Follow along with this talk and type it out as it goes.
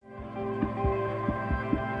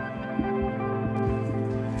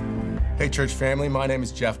Hey church family, my name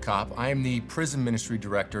is Jeff Kopp. I am the prison ministry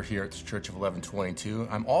director here at the Church of 1122.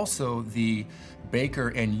 I'm also the Baker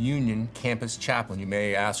and Union campus chaplain. You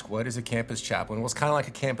may ask, what is a campus chaplain? Well, it's kind of like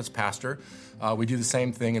a campus pastor. We do the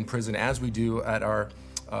same thing in prison as we do at our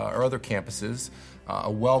other campuses.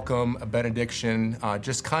 A welcome, a benediction,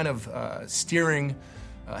 just kind of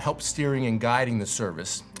help steering and guiding the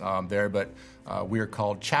service there, but we are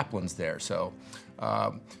called chaplains there. So.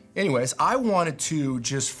 Anyways, I wanted to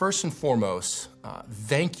just first and foremost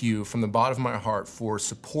thank you from the bottom of my heart for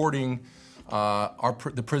supporting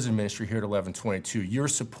the prison ministry here at 1122. Your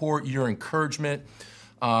support, your encouragement,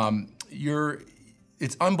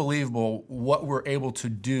 it's unbelievable what we're able to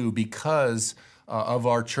do because of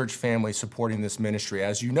our church family supporting this ministry.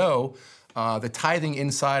 As you know, the tithing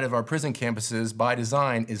inside of our prison campuses by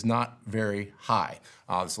design is not very high.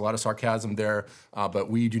 There's a lot of sarcasm there, but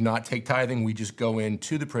we do not take tithing. We just go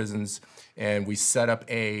into the prisons and we set up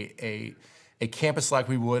a campus like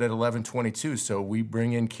we would at 1122. So we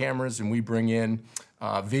bring in cameras and we bring in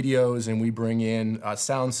videos and we bring in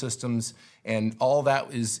sound systems, and all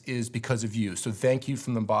that is because of you. So thank you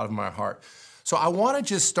from the bottom of my heart. So I want to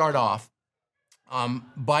just start off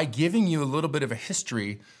by giving you a little bit of a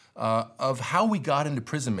history of how we got into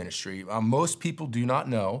prison ministry. Most people do not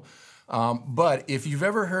know, but if you've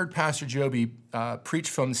ever heard Pastor Joby preach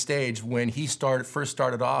from the stage when he first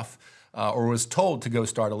started off, or was told to go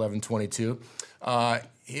start 1122,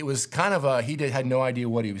 it was kind of he had no idea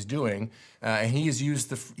what he was doing, and he has used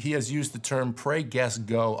the term "pray, guess,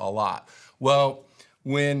 go" a lot. Well,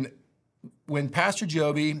 when Pastor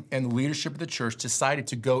Joby and the leadership of the church decided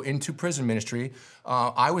to go into prison ministry,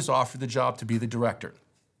 I was offered the job to be the director.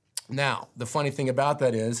 Now, the funny thing about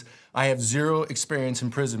that is I have zero experience in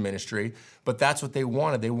prison ministry, but that's what they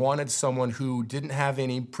wanted. They wanted someone who didn't have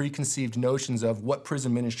any preconceived notions of what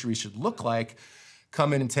prison ministry should look like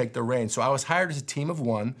come in and take the reins. So I was hired as a team of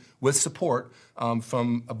one with support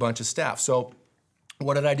from a bunch of staff. So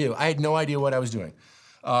what did I do? I had no idea what I was doing.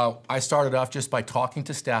 I started off just by talking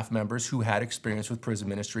to staff members who had experience with prison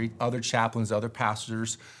ministry, other chaplains, other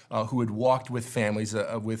pastors who had walked with families,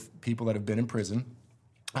 with people that have been in prison.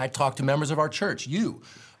 I talked to members of our church,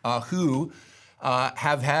 who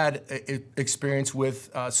have had experience with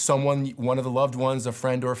one of the loved ones, a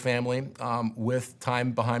friend or family, with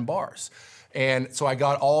time behind bars. And so I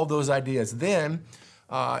got all those ideas. Then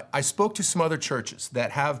I spoke to some other churches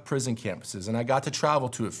that have prison campuses, and I got to travel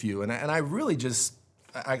to a few. And I really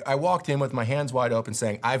I walked in with my hands wide open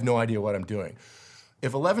saying, I have no idea what I'm doing.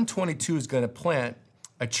 If 1122 is going to plant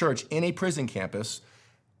a church in a prison campus,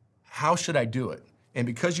 how should I do it? And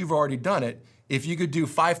because you've already done it, if you could do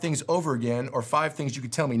 5 things over again or 5 things you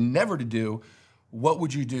could tell me never to do, what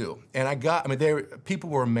would you do? And people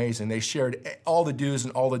were amazing. They shared all the do's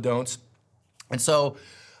and all the don'ts. And so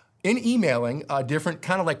in emailing, different,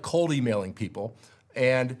 kind of like cold emailing people,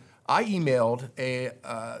 and I emailed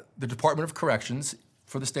the Department of Corrections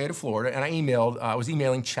for the state of Florida, and I was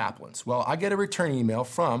emailing chaplains. Well, I get a return email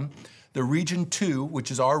from the Region 2,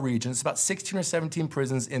 which is our region. It's about 16 or 17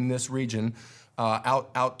 prisons in this region,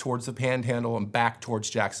 out towards the Panhandle and back towards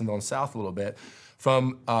Jacksonville and south a little bit,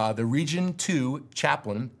 from the Region 2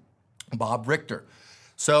 chaplain, Bob Richter.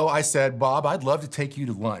 So I said, Bob, I'd love to take you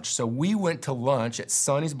to lunch. So we went to lunch at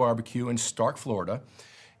Sonny's Barbecue in Stark, Florida,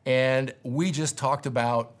 and we just talked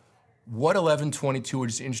about what 1122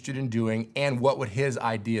 was interested in doing and what would his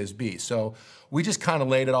ideas be. So we just kind of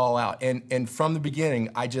laid it all out. And from the beginning,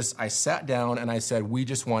 I sat down and I said, we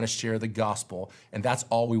just want to share the gospel, and that's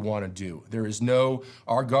all we want to do.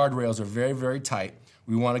 Our guardrails are very, very tight.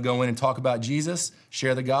 We want to go in and talk about Jesus,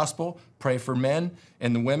 share the gospel, pray for men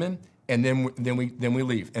and the women, and then we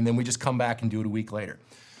leave. And then we just come back and do it a week later.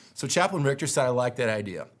 So Chaplain Richter said, I like that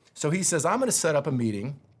idea. So he says, I'm going to set up a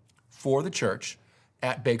meeting for the church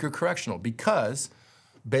at Baker Correctional, because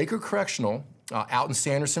Baker Correctional out in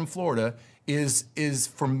Sanderson, Florida, is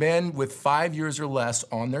for men with 5 years or less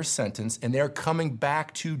on their sentence, and they're coming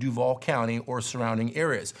back to Duval County or surrounding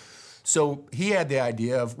areas. So he had the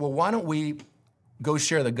idea of, well, why don't we go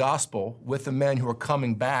share the gospel with the men who are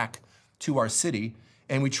coming back to our city,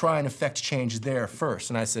 and we try and effect change there first.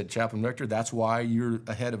 And I said, Chaplain Richter, that's why you're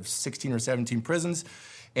ahead of 16 or 17 prisons.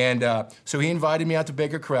 And so he invited me out to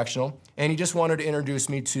Baker Correctional, and he just wanted to introduce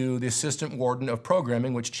me to the assistant warden of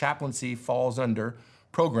programming, which chaplaincy falls under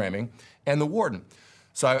programming, and the warden.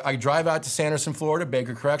 So I drive out to Sanderson, Florida,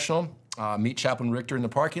 Baker Correctional, meet Chaplain Richter in the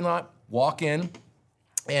parking lot, walk in,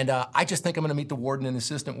 and I just think I'm going to meet the warden and the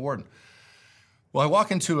assistant warden. Well, I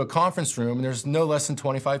walk into a conference room, and there's no less than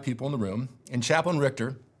 25 people in the room, and Chaplain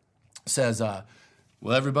Richter says,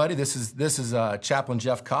 Well, everybody, this is Chaplain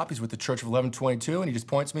Jeff Kopp. He's with the Church of 1122, and he just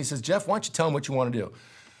points to me and says, Jeff, why don't you tell him what you want to do?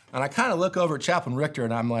 And I kind of look over at Chaplain Richter,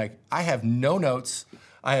 and I'm like, I have no notes.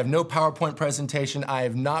 I have no PowerPoint presentation. I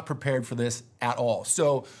have not prepared for this at all.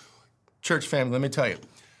 So, church family, let me tell you,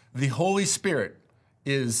 the Holy Spirit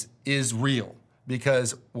is real,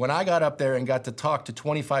 because when I got up there and got to talk to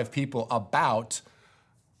 25 people about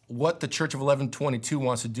what the Church of 1122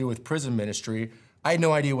 wants to do with prison ministry, I had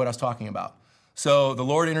no idea what I was talking about. So the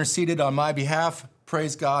Lord interceded on my behalf.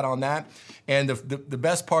 Praise God on that. And the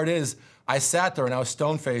best part is, I sat there and I was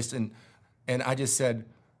stone-faced, and I just said,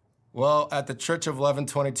 well, at the Church of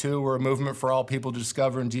 1122, we're a movement for all people to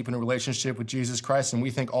discover and deepen a relationship with Jesus Christ, and we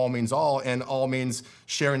think all means all, and all means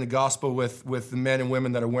sharing the gospel with the men and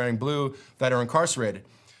women that are wearing blue that are incarcerated.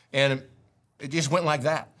 And it just went like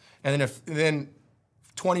that. And then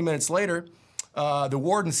 20 minutes later, the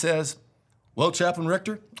warden says, well, Chaplain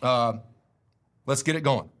Richter, let's get it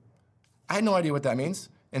going. I had no idea what that means.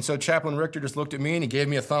 And so Chaplain Richter just looked at me and he gave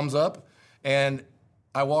me a thumbs up. And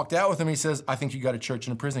I walked out with him. He says, I think you got a church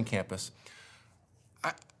in a prison campus.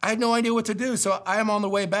 I had no idea what to do. So I am on the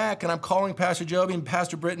way back and I'm calling Pastor Joby and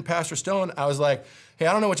Pastor Britt and Pastor Stone. I was like, hey,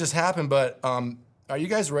 I don't know what just happened, but are you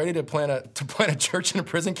guys ready to plant a church in a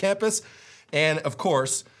prison campus? And of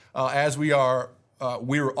course, as we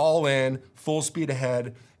were all in, full speed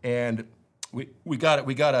ahead, and we got it.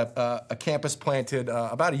 We got a campus planted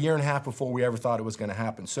about a year and a half before we ever thought it was going to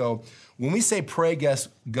happen. So when we say pray, guess,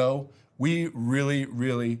 go, we really,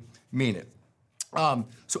 really mean it.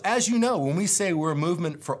 So as you know, when we say we're a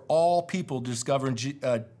movement for all people to discover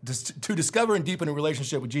and deepen a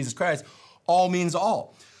relationship with Jesus Christ, all means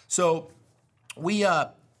all. So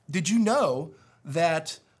did you know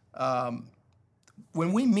that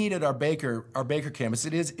when we meet at our Baker campus,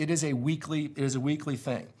 it is a weekly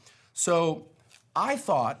thing. So I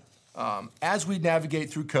thought, as we navigate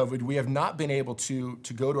through COVID, we have not been able to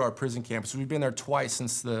go to our prison campus. We've been there twice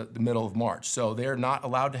since the middle of March. So they're not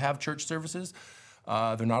allowed to have church services.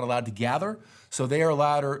 They're not allowed to gather. So they are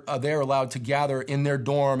allowed to gather in their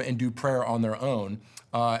dorm and do prayer on their own.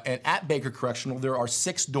 And at Baker Correctional, there are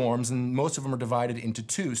 6 dorms, and most of them are divided into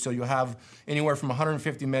 2. So you'll have anywhere from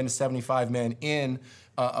 150 men to 75 men in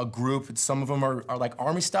a group. Some of them are like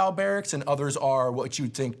Army-style barracks, and others are what you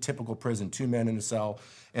would think typical prison, 2 men in a cell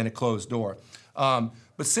and a closed door.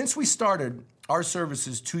 But since we started our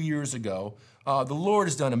services 2 years ago, the Lord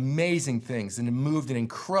has done amazing things and moved in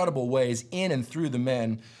incredible ways in and through the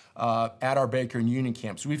men at our Baker and Union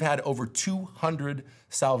camps. We've had over 200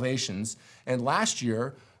 salvations, and last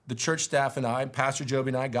year, the church staff and I, Pastor Joby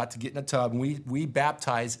and I, got to get in a tub, and we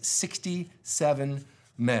baptized 67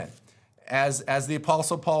 men. As the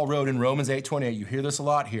Apostle Paul wrote in Romans 8:28, you hear this a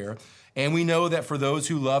lot here, and we know that for those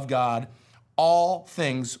who love God, all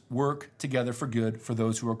things work together for good for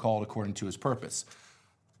those who are called according to his purpose.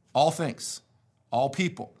 All things, all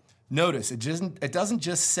people. Notice, it doesn't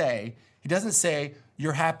just say, he doesn't say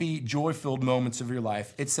your happy, joy-filled moments of your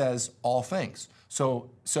life. It says all things. So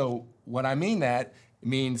when I mean that, it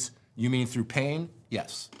means you mean through pain?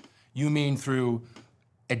 Yes. You mean through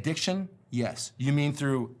addiction? Yes. You mean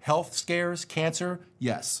through health scares, cancer?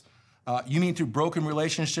 Yes. You mean through broken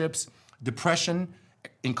relationships, depression,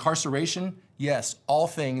 incarceration? Yes. All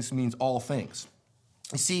things means all things.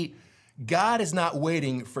 You see, God is not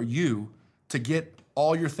waiting for you to get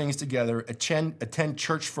all your things together, attend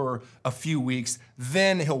church for a few weeks,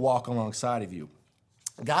 then he'll walk alongside of you.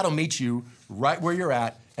 God will meet you right where you're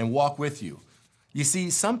at and walk with you. You see,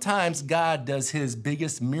 sometimes God does his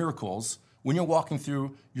biggest miracles when you're walking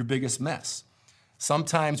through your biggest mess.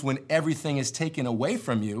 Sometimes when everything is taken away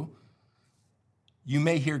from you, you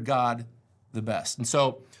may hear God the best. And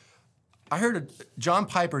so I heard John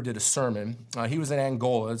Piper did a sermon. He was in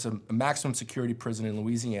Angola. It's a maximum security prison in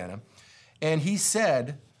Louisiana. And he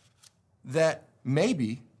said that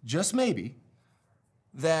maybe, just maybe,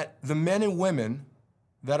 that the men and women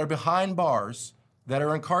that are behind bars, that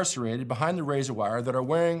are incarcerated behind the razor wire, that are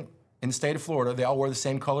wearing, in the state of Florida, they all wear the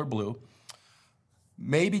same color blue,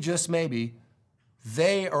 maybe, just maybe,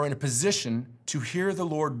 they are in a position to hear the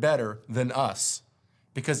Lord better than us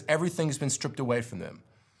because everything's been stripped away from them.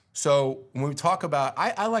 So when we talk about,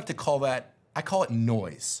 I like to call that, I call it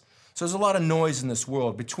noise. So there's a lot of noise in this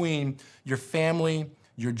world between your family,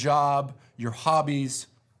 your job, your hobbies,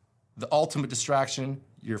 the ultimate distraction,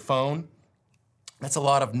 your phone. That's a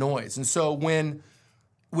lot of noise. And so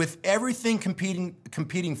with everything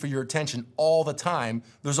competing for your attention all the time,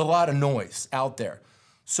 there's a lot of noise out there.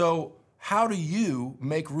 So how do you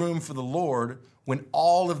make room for the Lord when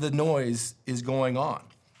all of the noise is going on?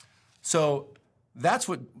 So that's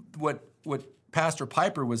what Pastor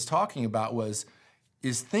Piper was talking about was,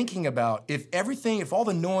 is thinking about if all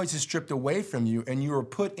the noise is stripped away from you and you are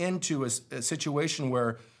put into a situation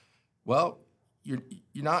where, well, you're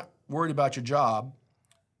not worried about your job,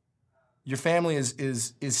 your family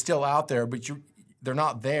is still out there, but they're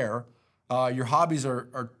not there. Your hobbies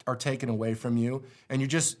are taken away from you, and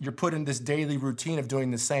you're put in this daily routine of doing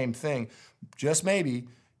the same thing. Just maybe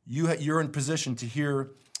you're in position to hear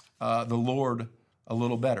the Lord a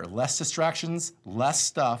little better. Less distractions, less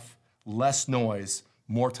stuff, less noise,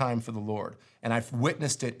 more time for the Lord. And I've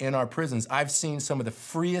witnessed it in our prisons. I've seen some of the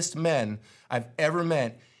freest men I've ever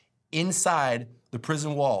met inside the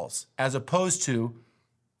prison walls, as opposed to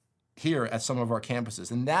here at some of our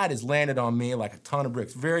campuses. And that has landed on me like a ton of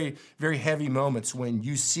bricks. Very, very heavy moments when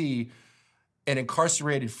you see an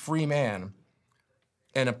incarcerated free man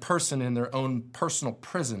and a person in their own personal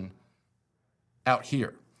prison out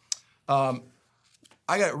here.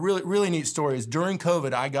 I got really, really neat stories. During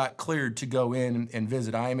COVID, I got cleared to go in and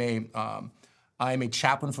visit. I am a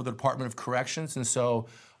chaplain for the Department of Corrections, and so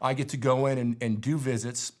I get to go in and do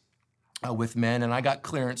visits with men, and I got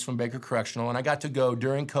clearance from Baker Correctional, and I got to go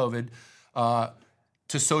during COVID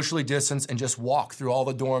to socially distance and just walk through all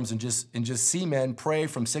the dorms and just see men, pray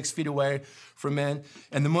from 6 feet away from men.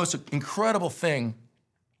 And the most incredible thing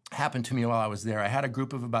happened to me while I was there. I had a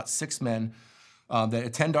group of about 6 men that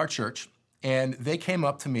attend our church, and they came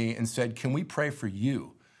up to me and said, "Can we pray for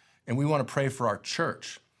you? And we want to pray for our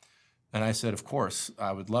church." And I said, "Of course,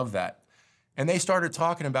 I would love that." And they started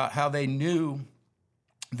talking about how they knew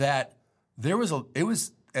that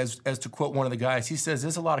as to quote one of the guys, he says,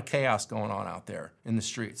 "There's a lot of chaos going on out there in the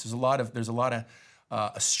streets. There's a lot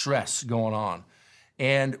of stress going on,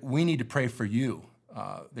 and we need to pray for you."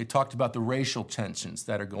 They talked about the racial tensions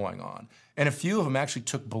that are going on, and a few of them actually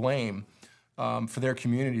took blame for their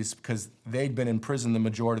communities because they'd been in prison the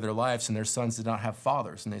majority of their lives, and their sons did not have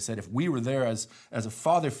fathers. And they said, if we were there as a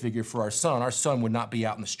father figure for our son would not be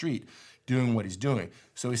out in the street doing what he's doing.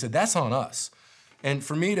 So he said, that's on us. And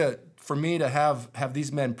for me to have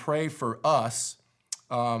these men pray for us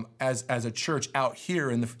as a church out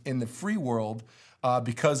here in the free world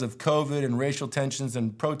because of COVID and racial tensions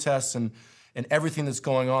and protests and everything that's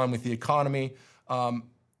going on with the economy,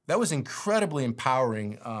 that was incredibly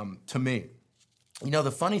empowering to me. You know,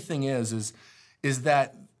 the funny thing is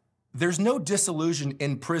that there's no disillusion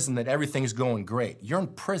in prison that everything's going great. You're in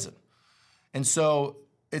prison. And so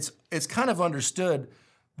it's kind of understood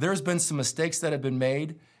there's been some mistakes that have been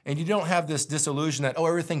made, and you don't have this disillusion that,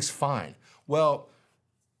 everything's fine. Well,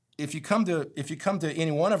 if you come to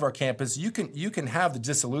any one of our campuses, you can have the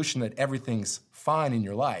disillusion that everything's fine in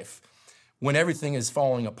your life when everything is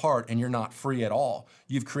falling apart and you're not free at all.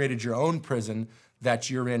 You've created your own prison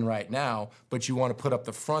that you're in right now, but you want to put up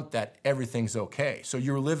the front that everything's okay. So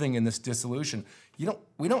you're living in this disillusion.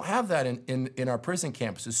 We don't have that in our prison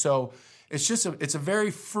campuses. So it's a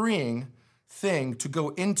very freeing thing to go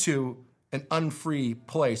into an unfree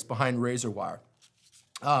place behind razor wire.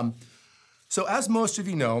 So as most of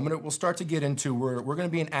you know, we'll start to get into, we're going to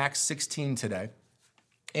be in Acts 16 today.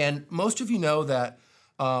 And most of you know that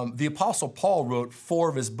the Apostle Paul wrote 4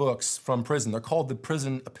 of his books from prison. They're called the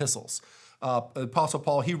prison epistles. The Apostle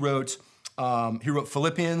Paul, he wrote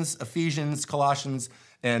Philippians, Ephesians, Colossians,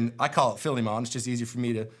 and I call it Philemon. It's just easier for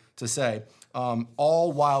me to say,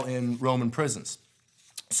 all while in Roman prisons.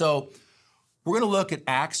 So we're going to look at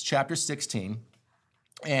Acts chapter 16,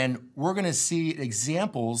 and we're going to see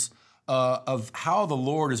examples of how the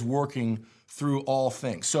Lord is working through all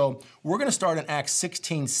things. So we're going to start in Acts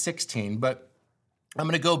 16:16, but I'm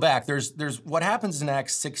going to go back. There's what happens in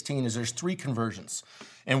Acts 16 is there's 3 conversions.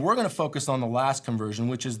 And we're going to focus on the last conversion,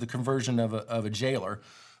 which is the conversion of a jailer,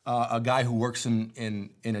 a guy who works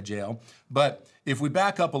in a jail. But if we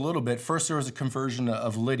back up a little bit, first there was a conversion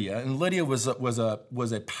of Lydia, and Lydia was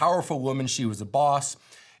a powerful woman. She was a boss,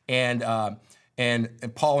 and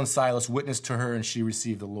Paul and Silas witnessed to her, and she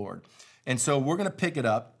received the Lord. And so we're going to pick it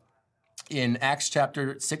up in Acts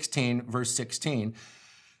chapter 16, verse 16,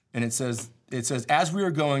 and it says, "As we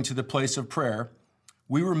were going to the place of prayer,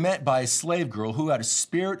 we were met by a slave girl who had a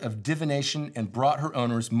spirit of divination and brought her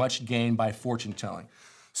owners much gain by fortune telling."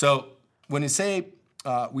 So when you say,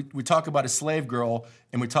 we talk about a slave girl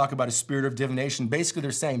and we talk about a spirit of divination, basically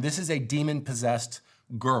they're saying this is a demon-possessed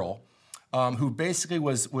girl who basically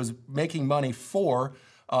was making money for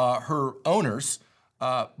her owners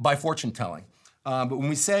by fortune telling. But when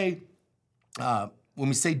we say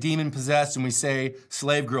demon-possessed and we say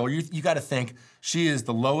slave girl, you got to think she is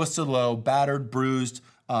the lowest of low, battered, bruised,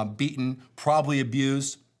 beaten, probably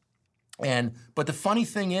abused. But the funny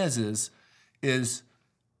thing is,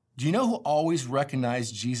 do you know who always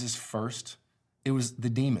recognized Jesus first? It was the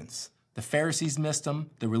demons. The Pharisees missed him,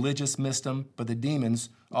 the religious missed him, but the demons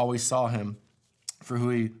always saw him for who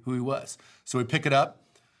he was. So we pick it up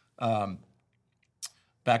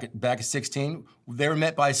back at 16. They were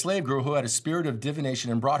met by a slave girl who had a spirit of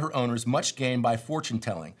divination and brought her owners much gain by fortune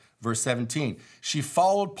telling. Verse 17. She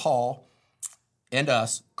followed Paul and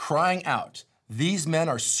us, crying out, "These men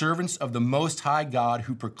are servants of the Most High God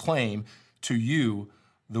who proclaim to you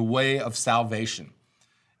the way of salvation."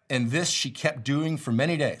 And this she kept doing for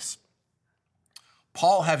many days.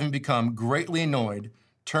 Paul, having become greatly annoyed,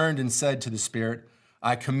 turned and said to the spirit,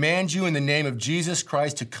 "I command you in the name of Jesus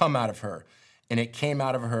Christ to come out of her." And it came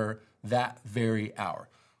out of her that very hour.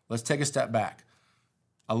 Let's take a step back.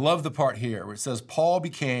 I love the part here where it says, Paul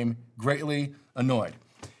became greatly annoyed.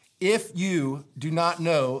 If you do not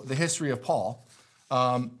know the history of Paul,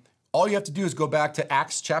 all you have to do is go back to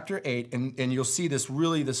Acts chapter 8, and you'll see this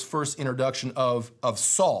first introduction of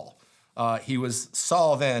Saul. He was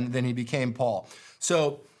Saul then he became Paul.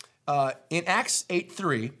 So in Acts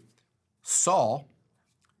 8:3, Saul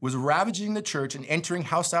was ravaging the church and entering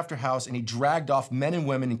house after house, and he dragged off men and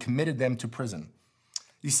women and committed them to prison.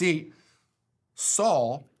 You see,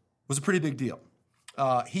 Saul was a pretty big deal.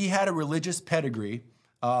 He had a religious pedigree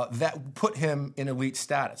that put him in elite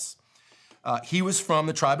status. He was from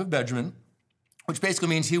the tribe of Benjamin, which basically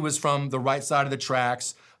means he was from the right side of the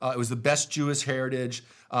tracks. It was the best Jewish heritage.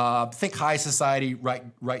 Think high society,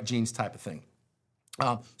 right genes type of thing.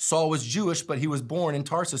 Saul was Jewish, but he was born in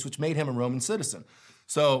Tarsus, which made him a Roman citizen.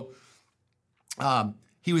 So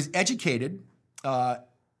he was educated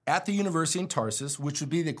at the university in Tarsus, which would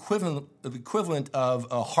be the equivalent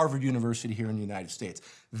of Harvard University here in the United States,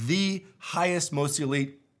 the highest, most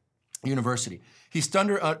elite university. He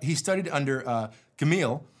studied under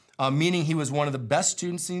Gamaliel, meaning he was one of the best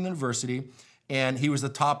students in the university, and he was the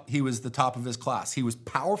top of his class. He was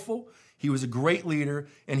powerful, he was a great leader,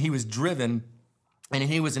 and he was driven, and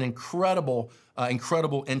he was an incredible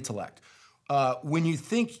intellect. When you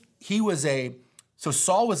think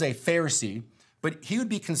Saul was a Pharisee, but he would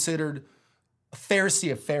be considered a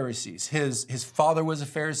Pharisee of Pharisees. His father was a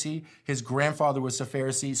Pharisee, his grandfather was a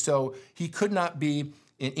Pharisee, so he could not be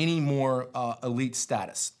in any more elite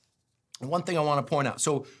status. And one thing I want to point out,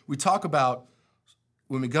 so we talk about,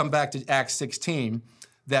 when we come back to Acts 16,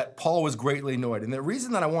 that Paul was greatly annoyed. And the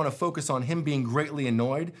reason that I want to focus on him being greatly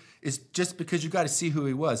annoyed is just because you've got to see who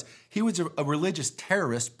he was. He was a religious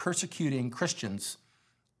terrorist persecuting Christians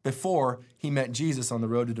before he met Jesus on the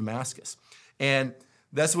road to Damascus. And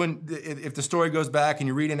that's when, if the story goes back and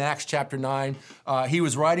you read in Acts chapter 9, he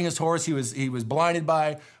was riding his horse. He was blinded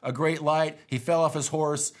by a great light. He fell off his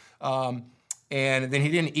horse, and then he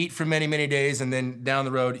didn't eat for many, many days. And then down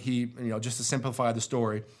the road, just to simplify the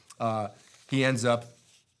story, he ends up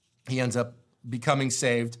becoming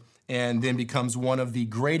saved, and then becomes one of the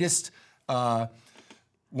greatest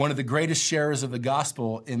sharers of the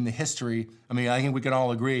gospel in the history. I mean, I think we can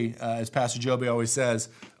all agree, as Pastor Joby always says,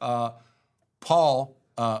 Paul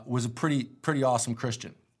was a pretty awesome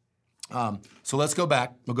Christian. So let's go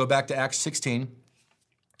back. We'll go back to Acts 16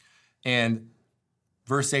 and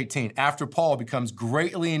verse 18. After Paul becomes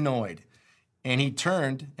greatly annoyed, and he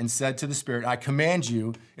turned and said to the Spirit, "I command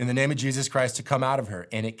you in the name of Jesus Christ to come out of her."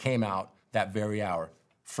 And it came out that very hour.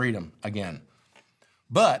 Freedom again.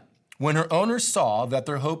 But when her owners saw that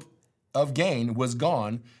their hope of gain was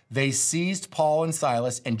gone, they seized Paul and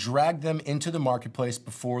Silas and dragged them into the marketplace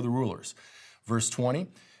before the rulers. Verse 20,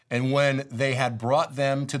 and when they had brought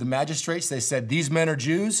them to the magistrates, they said, "These men are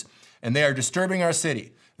Jews, and they are disturbing our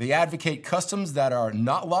city. They advocate customs that are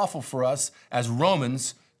not lawful for us as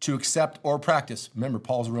Romans to accept or practice." Remember,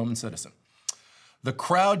 Paul's a Roman citizen. The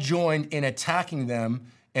crowd joined in attacking them,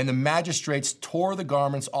 and the magistrates tore the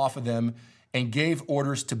garments off of them and gave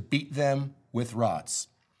orders to beat them with rods.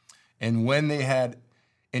 And when they had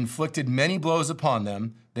inflicted many blows upon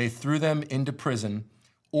them, they threw them into prison,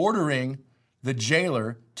 ordering the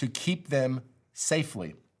jailer to keep them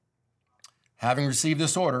safely. Having received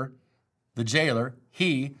this order, the jailer,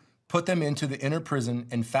 he put them into the inner prison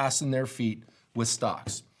and fastened their feet with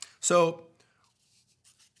stocks. So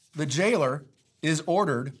the jailer is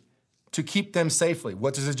ordered to keep them safely.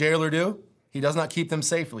 What does the jailer do? He does not keep them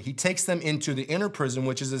safely. He takes them into the inner prison,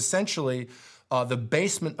 which is essentially the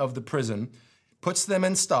basement of the prison, puts them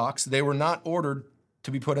in stocks. They were not ordered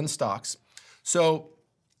to be put in stocks. So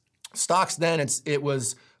stocks then,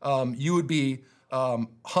 you would be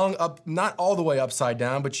hung up, not all the way upside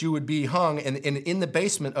down, but you would be hung, and in the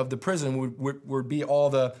basement of the prison would be all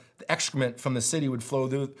the excrement from the city would flow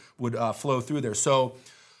through there. So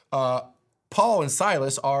Paul and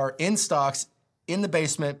Silas are in stocks in the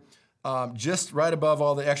basement, just right above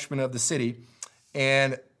all the excrement of the city,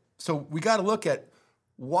 and So we got to look at,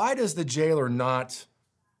 why does the jailer not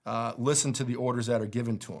listen to the orders that are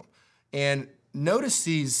given to him? And notice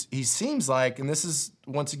he seems like, and this is,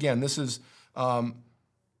 once again, this is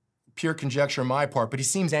pure conjecture on my part, but he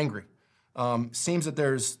seems angry. Seems that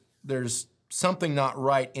there's something not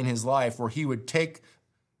right in his life where he would take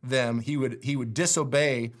them, he would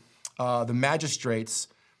disobey the magistrates,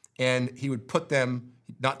 and he would put them,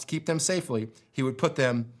 not to keep them safely, he would put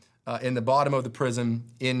them in the bottom of the prison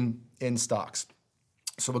in stocks.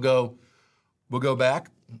 So we'll go back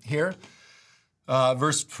here.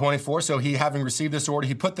 Verse 24, so he, having received this order,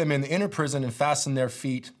 he put them in the inner prison and fastened their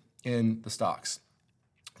feet in the stocks.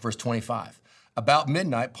 Verse 25, about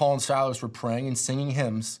midnight, Paul and Silas were praying and singing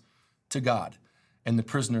hymns to God, and the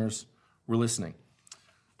prisoners were listening.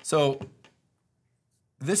 So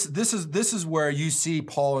this is where you see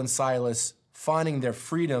Paul and Silas finding their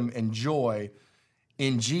freedom and joy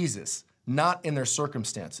in Jesus, not in their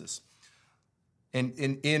circumstances. And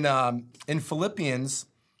in Philippians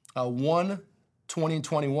 1, 20 and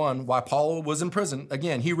 21, while Paul was in prison,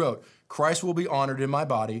 again, he wrote, Christ will be honored in my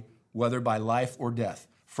body, whether by life or death.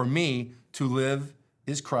 For me, to live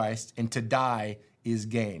is Christ, and to die is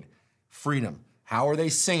gain. Freedom. How are they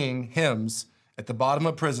singing hymns at the bottom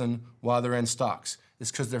of prison while they're in stocks?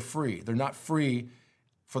 It's because they're free. They're not free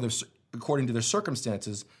according to their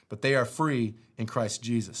circumstances, but they are free in Christ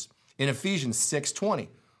Jesus. In Ephesians 6:20,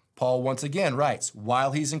 Paul once again writes,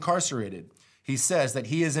 while he's incarcerated, he says that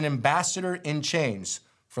he is an ambassador in chains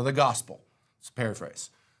for the gospel. It's a paraphrase.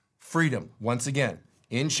 Freedom, once again,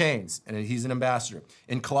 in chains, and he's an ambassador.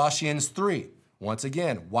 In Colossians 3, once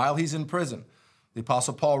again, while he's in prison, the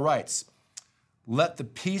Apostle Paul writes, let the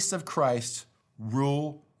peace of Christ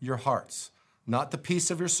rule your hearts, not the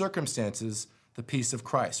peace of your circumstances, the peace of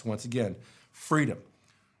Christ. Once again, freedom.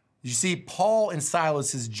 You see, Paul and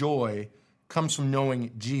Silas's joy comes from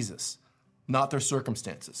knowing Jesus, not their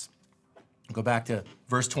circumstances. Go back to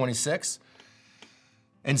verse 26.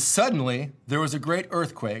 And suddenly there was a great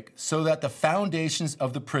earthquake, so that the foundations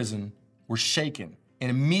of the prison were shaken. And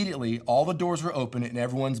immediately all the doors were opened and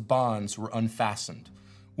everyone's bonds were unfastened.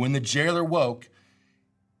 When the jailer woke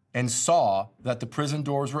and saw that the prison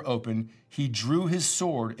doors were open, he drew his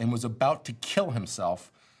sword and was about to kill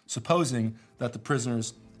himself, supposing that the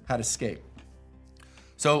prisoners had escaped.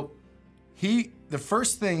 So the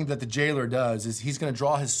first thing that the jailer does is he's going to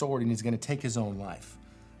draw his sword and he's going to take his own life.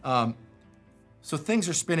 So things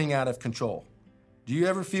are spinning out of control. Do you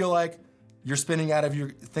ever feel like things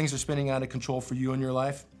are spinning out of control for you in your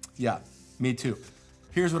life? Yeah, me too.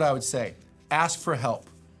 Here's what I would say. Ask for help,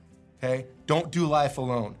 okay? Don't do life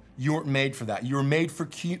alone. You weren't made for that. You were made for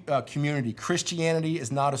community. Christianity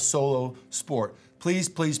is not a solo sport. Please,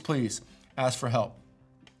 please, please ask for help.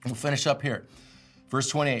 We'll finish up here. Verse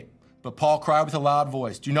 28, but Paul cried with a loud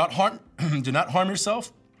voice, do not harm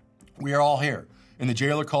yourself. We are all here. And the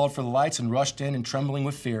jailer called for the lights and rushed in and trembling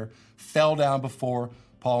with fear, fell down before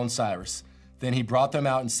Paul and Silas. Then he brought them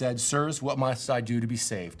out and said, sirs, what must I do to be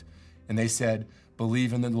saved? And they said,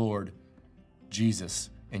 believe in the Lord Jesus,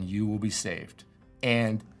 and you will be saved,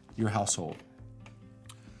 and your household.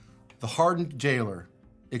 The hardened jailer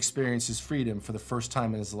experiences freedom for the first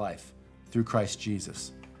time in his life through Christ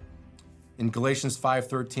Jesus. In Galatians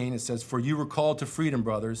 5:13, it says, for you were called to freedom,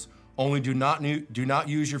 brothers, only do not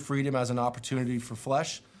use your freedom as an opportunity for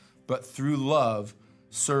flesh, but through love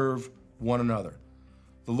serve one another.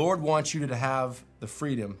 The Lord wants you to have the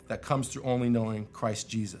freedom that comes through only knowing Christ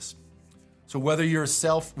Jesus. So whether you're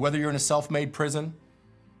in a self-made prison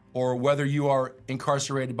or whether you are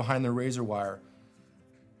incarcerated behind the razor wire,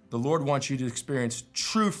 the Lord wants you to experience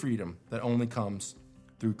true freedom that only comes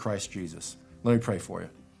through Christ Jesus. Let me pray for you.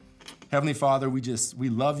 Heavenly Father, we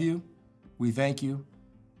love you. We thank you.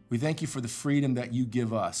 We thank you for the freedom that you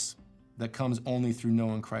give us that comes only through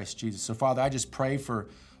knowing Christ Jesus. So Father, I just pray for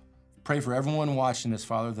everyone watching this,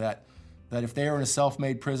 Father, that if they are in a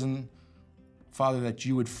self-made prison, Father, that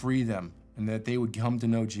you would free them and that they would come to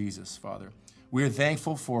know Jesus, Father. We are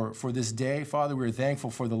thankful for this day, Father. We are thankful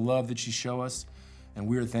for the love that you show us, and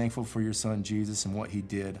we are thankful for your Son, Jesus, and what he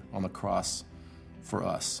did on the cross for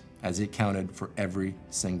us, as it counted for every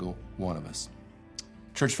single one of us.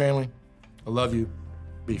 Church family, I love you.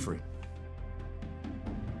 Be free.